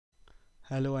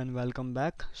Hello and welcome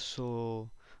back.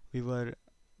 We were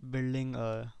building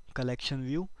a collection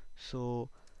view. So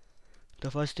the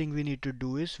first thing we need to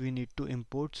do is we need to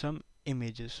import some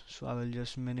images. So I will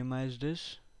just minimize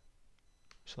this,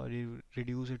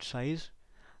 reduce its size,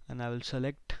 and I will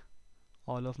select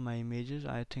all of my images.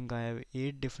 I think I have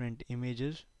 8 different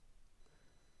images.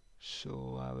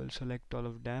 So I will select all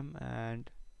of them and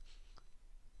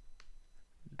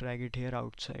drag it here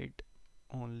outside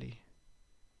only.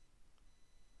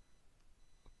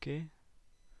 Okay,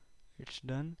 it's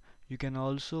done. You can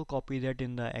also copy that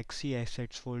in the XC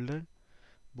assets folder.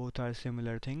 Both are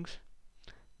similar things.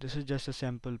 This is just a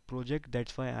sample project,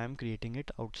 that's why I am creating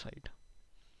it outside.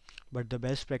 But the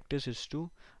best practice is to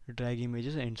drag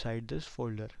images inside this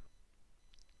folder.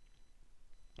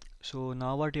 So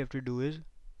now what you have to do is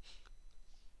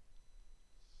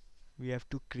we have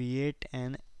to create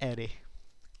an array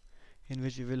in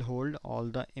which we will hold all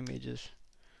the images.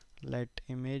 Let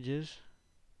images,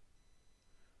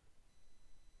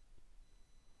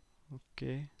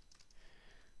 okay,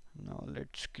 now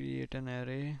let's create an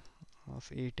array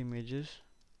of 8 images.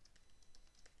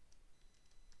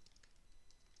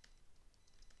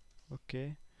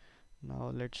 Okay,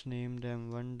 now let's name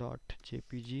them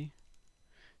 1.jpg,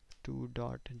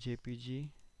 2.jpg.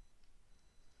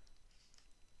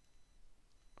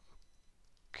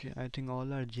 Okay, I think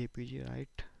all are jpg, right?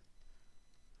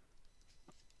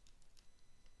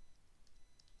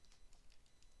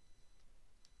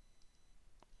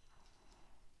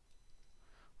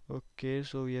 Okay,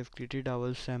 so we have created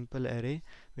our sample array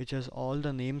which has all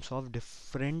the names of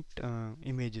different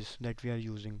images that we are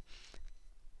using.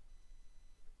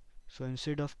 So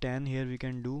instead of 10 here we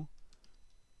can do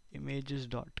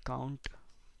images.count.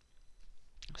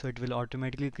 So it will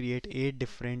automatically create 8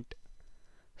 different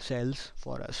cells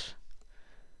for us.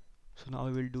 So now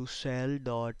we will do cell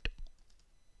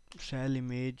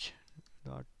image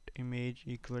dot image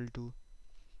equal to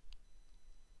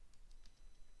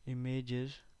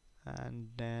images and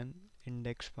then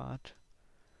index path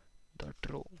dot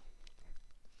row.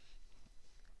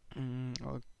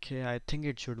 Okay, I think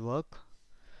it should work.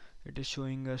 It is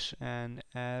showing us an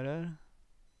error.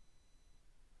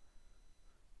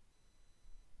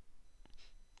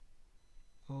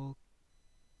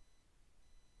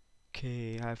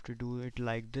 Okay, I have to do it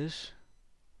like this.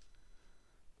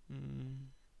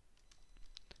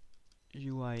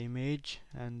 UI image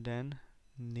and then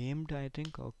named, I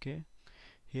think. Okay,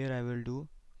 here I will do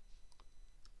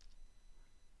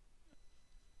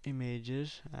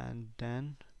images and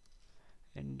then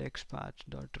index path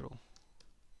dot row.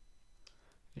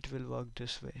 It will work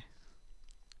this way.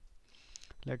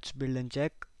 Let's build and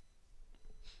check.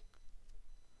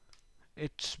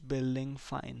 It's building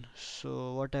fine.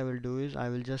 So what I will do is I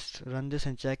will just run this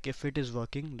and check if it is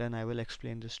working, then I will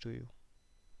explain this to you.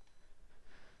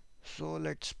 So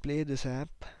let's play this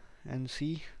app and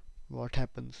see what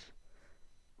happens.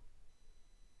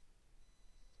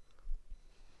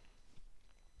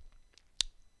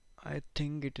 I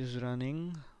think it is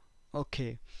running.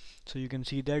 Okay, so you can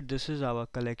see that this is our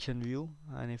collection view,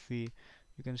 and if we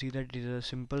you can see that it is a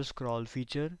simple scroll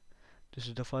feature. This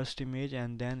is the first image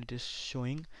and then it is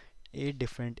showing 8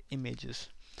 different images.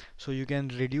 So you can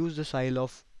reduce the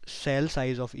cell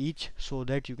size of each so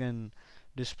that you can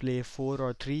display 4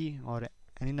 or 3 or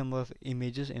any number of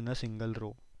images in a single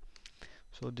row.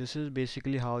 So this is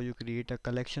basically how you create a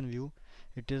collection view.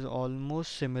 It is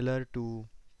almost similar to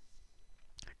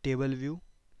table view.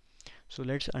 So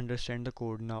let's understand the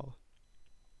code now.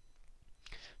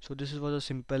 So this was a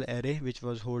simple array which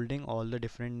was holding all the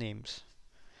different names.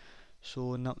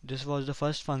 So now this was the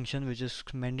first function which is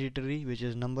mandatory, which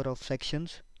is number of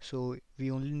sections. So we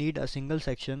only need a single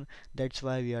section, that's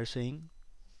why we are saying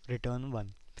return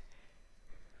 1.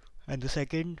 And the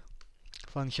second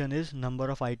function is number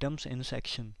of items in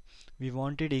section. We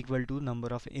want it equal to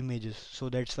number of images, so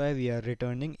that's why we are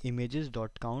returning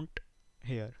images.count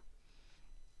here.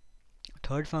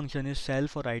 Third function is cell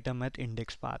for item at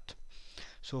index path.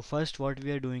 So first what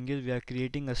we are doing is we are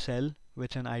creating a cell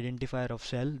with an identifier of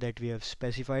cell that we have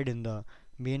specified in the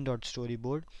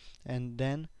main.storyboard, and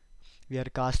then we are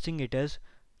casting it as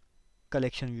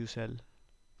collection view cell.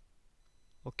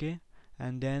 Okay,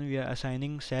 and then we are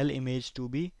assigning cell image to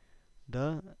be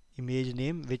the image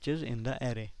name which is in the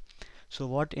array. So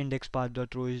what index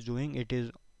path.row is doing, it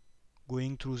is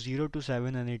going through 0 to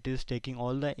 7 and it is taking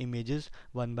all the images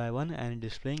one by one and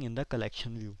displaying in the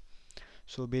collection view.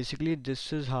 So basically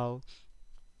this is how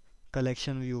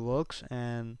collection view works,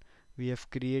 and we have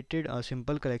created a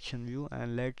simple collection view.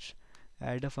 And let's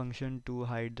add a function to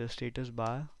hide the status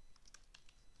bar,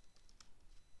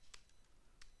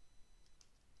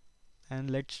 and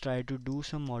let's try to do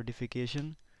some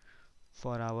modification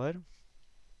for our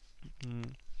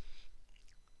mm,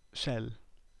 cell.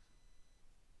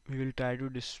 We will try to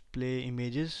display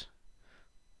images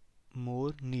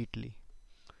more neatly.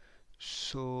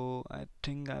 So I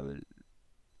think I will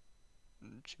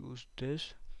choose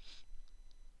this.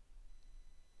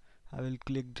 I will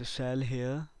click the cell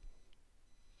here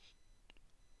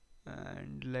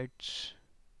and let's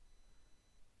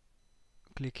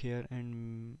click here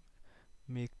and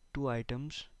make two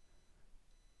items,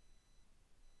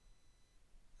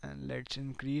 and let's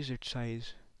increase its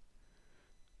size.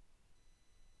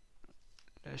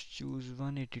 Let's choose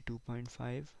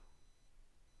 182.5.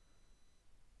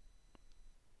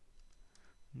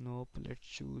 Nope, let's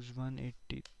choose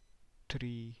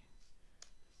 183.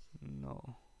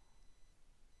 No,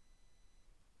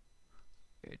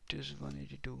 it is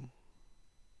 182.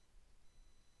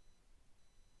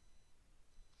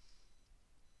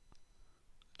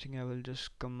 I think I will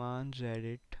just command Z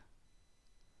it.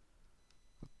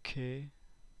 Okay,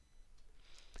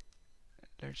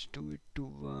 let's do it to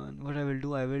 1. What I will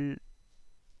do, I will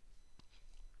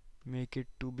make it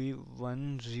to be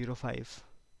 105.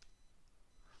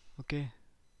 Okay,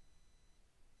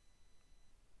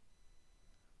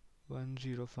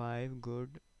 105,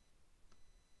 good.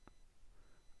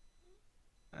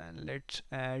 And let's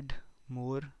add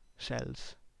more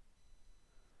cells.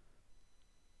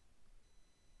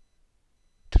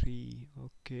 3.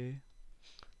 Okay,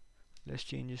 let's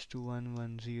change this to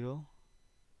 110.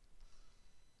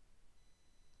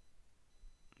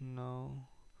 Now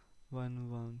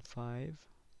 115,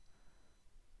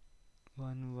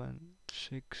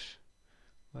 116,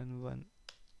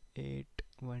 118,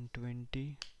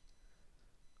 120.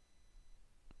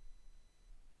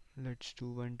 Let's do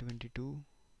 122.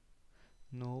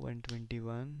 No,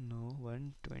 121. No,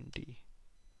 120.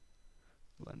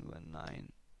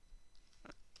 119.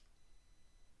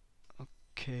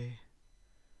 Okay.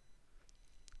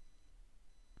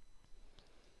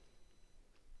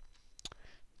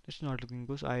 It's not looking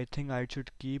good. I think I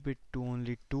should keep it to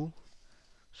only 2.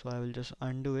 So I will just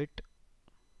undo it.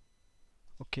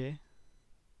 Okay.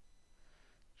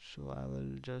 So I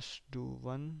will just do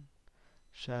one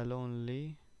shallow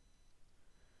only.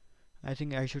 I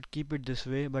think I should keep it this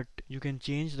way, but you can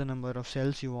change the number of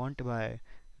cells you want by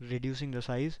reducing the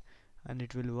size and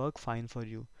it will work fine for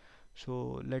you.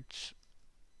 So let's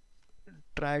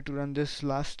try to run this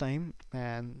last time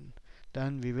and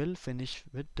then we will finish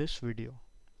with this video,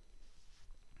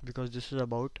 because this is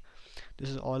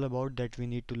all about that we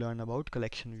need to learn about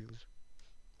collection views.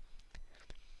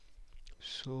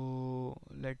 So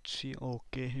let's see.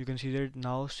 Okay, you can see that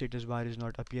now status bar is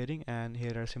not appearing and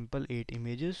here are simple 8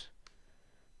 images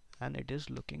and it is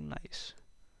looking nice.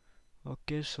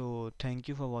 Okay, so thank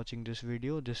you for watching this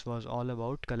video. This was all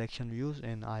about collection views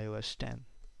in iOS 10.